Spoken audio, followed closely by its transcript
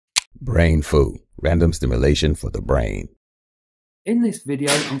Brainfoo, random stimulation for the brain. In this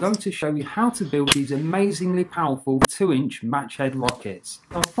video, I'm going to show you how to build these amazingly powerful 2-inch match head rockets.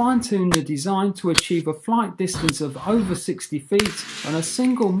 I've fine-tuned the design to achieve a flight distance of over 60 feet and a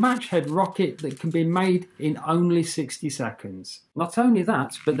single match head rocket that can be made in only 60 seconds. Not only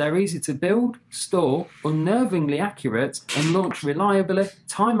that, but they're easy to build, store, unnervingly accurate, and launch reliably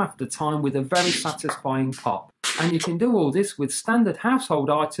time after time with a very satisfying pop. And you can do all this with standard household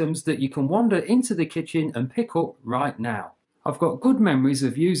items that you can wander into the kitchen and pick up right now. I've got good memories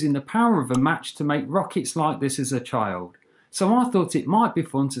of using the power of a match to make rockets like this as a child, so I thought it might be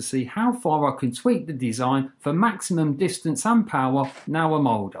fun to see how far I can tweak the design for maximum distance and power now I'm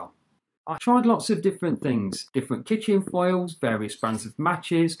older. I tried lots of different things, different kitchen foils, various brands of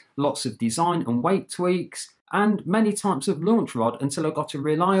matches, lots of design and weight tweaks, and many types of launch rod until I got a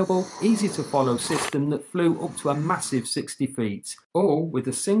reliable, easy to follow system that flew up to a massive 60 feet, all with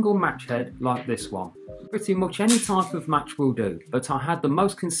a single match head like this one. Pretty much any type of match will do, but I had the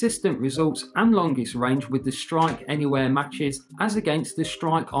most consistent results and longest range with the Strike Anywhere matches as against the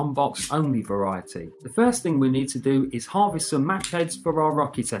Strike on box only variety. The first thing we need to do is harvest some match heads for our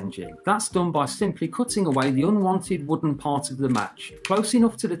rocket engine. That's done by simply cutting away the unwanted wooden part of the match, close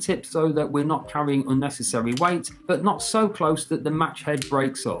enough to the tip so that we're not carrying unnecessary weight, but not so close that the match head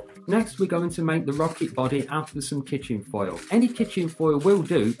breaks up. Next, we're going to make the rocket body out of some kitchen foil. Any kitchen foil will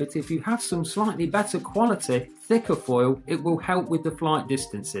do, but if you have some slightly better quality, thicker foil, it will help with the flight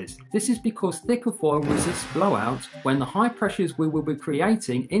distances. This is because thicker foil resists blowout when the high pressures we will be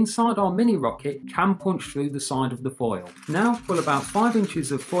creating inside our mini rocket can punch through the side of the foil. Now pull about 5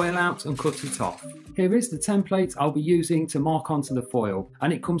 inches of foil out and cut it off. Here is the template I'll be using to mark onto the foil,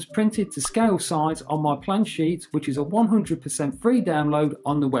 and it comes printed to scale size on my plan sheet, which is a 100% free download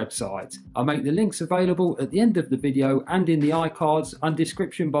on the website. I'll make the links available at the end of the video and in the iCards and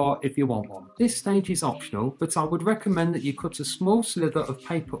description bar if you want one. This stage is optional, but I would recommend that you cut a small slither of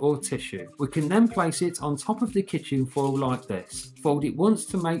paper or tissue. We can then place it on top of the kitchen foil like this. Fold it once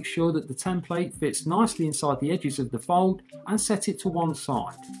to make sure that the template fits nicely inside the edges of the fold and set it to one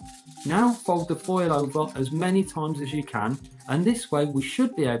side. Now fold the foil over as many times as you can, and this way we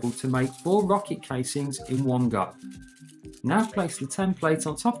should be able to make 4 rocket casings in one go. Now place the template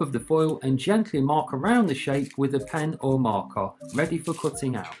on top of the foil and gently mark around the shape with a pen or marker, ready for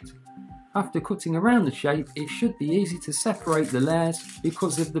cutting out. After cutting around the shape, it should be easy to separate the layers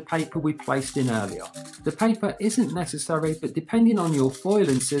because of the paper we placed in earlier. The paper isn't necessary, but depending on your foil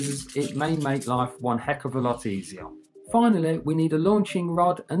and scissors, it may make life one heck of a lot easier. Finally, we need a launching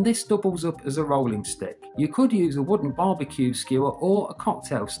rod, and this doubles up as a rolling stick. You could use a wooden barbecue skewer or a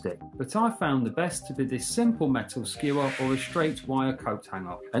cocktail stick, but I found the best to be this simple metal skewer or a straight wire coat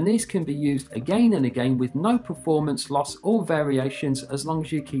hanger, and these can be used again and again with no performance loss or variations as long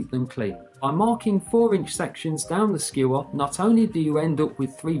as you keep them clean. By marking 4-inch sections down the skewer, not only do you end up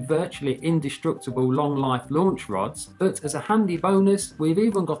with 3 virtually indestructible long life launch rods, but as a handy bonus, we've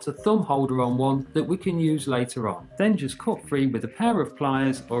even got a thumb holder on one that we can use later on. Then just cut free with a pair of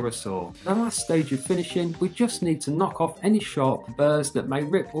pliers or a saw. The last stage of finishing, we just need to knock off any sharp burrs that may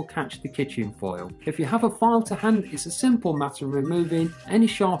rip or catch the kitchen foil. If you have a file to hand, it's a simple matter of removing any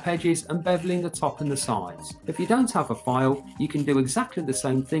sharp edges and beveling the top and the sides. If you don't have a file, you can do exactly the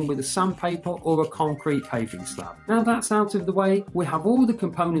same thing with a sandpaper or a concrete paving slab. Now that's out of the way, we have all the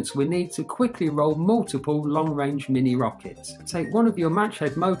components we need to quickly roll multiple long-range mini rockets. Take one of your match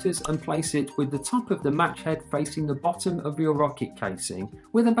head motors and place it with the top of the match head facing the bottom of your rocket casing,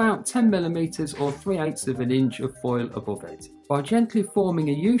 with about 10mm or 3/8 of an inch of foil above it. By gently forming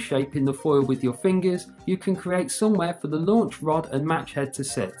a U shape in the foil with your fingers, you can create somewhere for the launch rod and match head to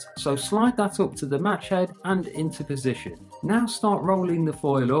sit. So slide that up to the match head and into position. Now start rolling the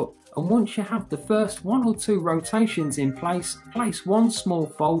foil up, and once you have the first 1 or 2 rotations in place, place one small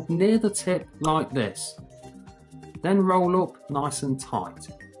fold near the tip like this. Then roll up nice and tight.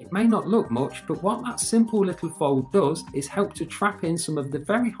 It may not look much, but what that simple little fold does is help to trap in some of the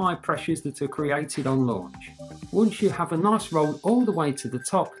very high pressures that are created on launch. Once you have a nice roll all the way to the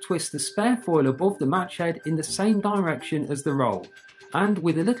top, twist the spare foil above the match head in the same direction as the roll. And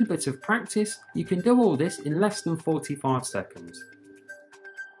with a little bit of practice, you can do all this in less than 45 seconds.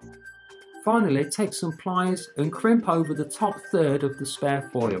 Finally, take some pliers and crimp over the top third of the spare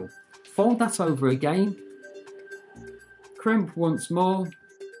foil. Fold that over again, crimp once more,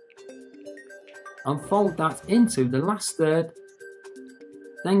 and fold that into the last third,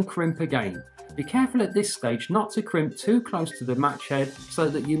 then crimp again. Be careful at this stage not to crimp too close to the match head so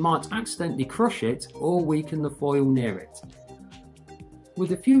that you might accidentally crush it or weaken the foil near it.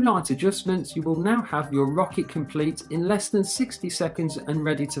 With a few light adjustments, you will now have your rocket complete in less than 60 seconds and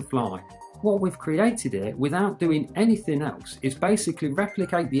ready to fly. What we've created here, without doing anything else, is basically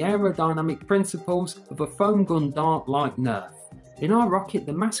replicate the aerodynamic principles of a foam gun dart like Nerf. In our rocket,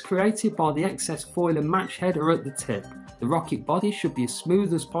 the mass created by the excess foil and match head are at the tip. The rocket body should be as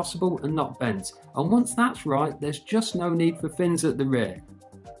smooth as possible and not bent, and once that's right, there's just no need for fins at the rear.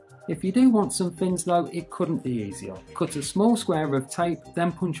 If you do want some fins though, it couldn't be easier. Cut a small square of tape,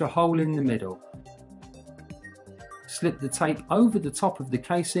 then punch a hole in the middle. Slip the tape over the top of the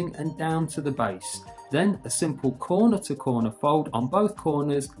casing and down to the base. Then a simple corner to corner fold on both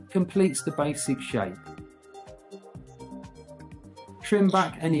corners completes the basic shape. Trim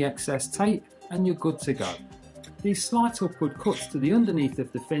back any excess tape and you're good to go. These slight upward cuts to the underneath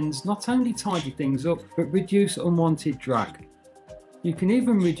of the fins not only tidy things up but reduce unwanted drag. You can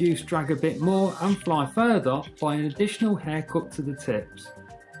even reduce drag a bit more and fly further by an additional haircut to the tips.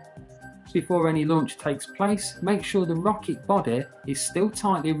 Before any launch takes place, make sure the rocket body is still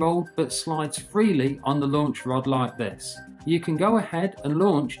tightly rolled but slides freely on the launch rod like this. You can go ahead and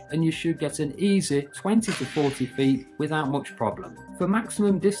launch and you should get an easy 20 to 40 feet without much problem. For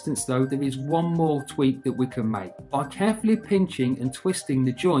maximum distance though, there is one more tweak that we can make. By carefully pinching and twisting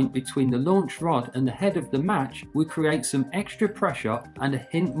the joint between the launch rod and the head of the match, we create some extra pressure and a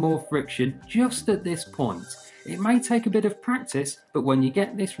hint more friction just at this point. It may take a bit of practice, but when you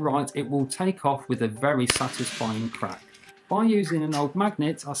get this right, it will take off with a very satisfying crack. By using an old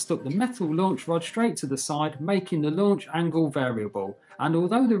magnet, I stuck the metal launch rod straight to the side, making the launch angle variable, and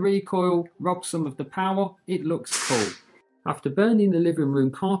although the recoil robs some of the power, it looks cool. After burning the living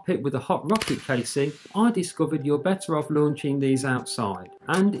room carpet with a hot rocket casing, I discovered you're better off launching these outside.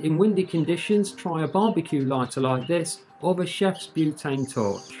 And in windy conditions, try a barbecue lighter like this, or the chef's butane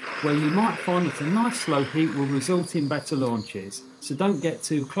torch, where you might find that a nice slow heat will result in better launches, so don't get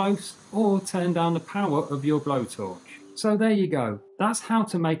too close or turn down the power of your blowtorch. So there you go, that's how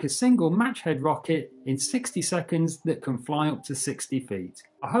to make a single match head rocket in 60 seconds that can fly up to 60 feet.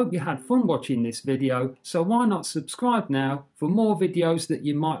 I hope you had fun watching this video, so why not subscribe now for more videos that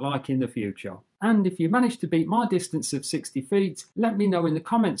you might like in the future. And if you manage to beat my distance of 60 feet, let me know in the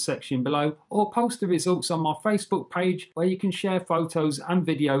comments section below or post the results on my Facebook page where you can share photos and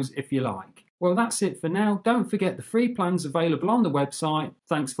videos if you like. Well, that's it for now. Don't forget the free plans available on the website.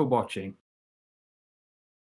 Thanks for watching.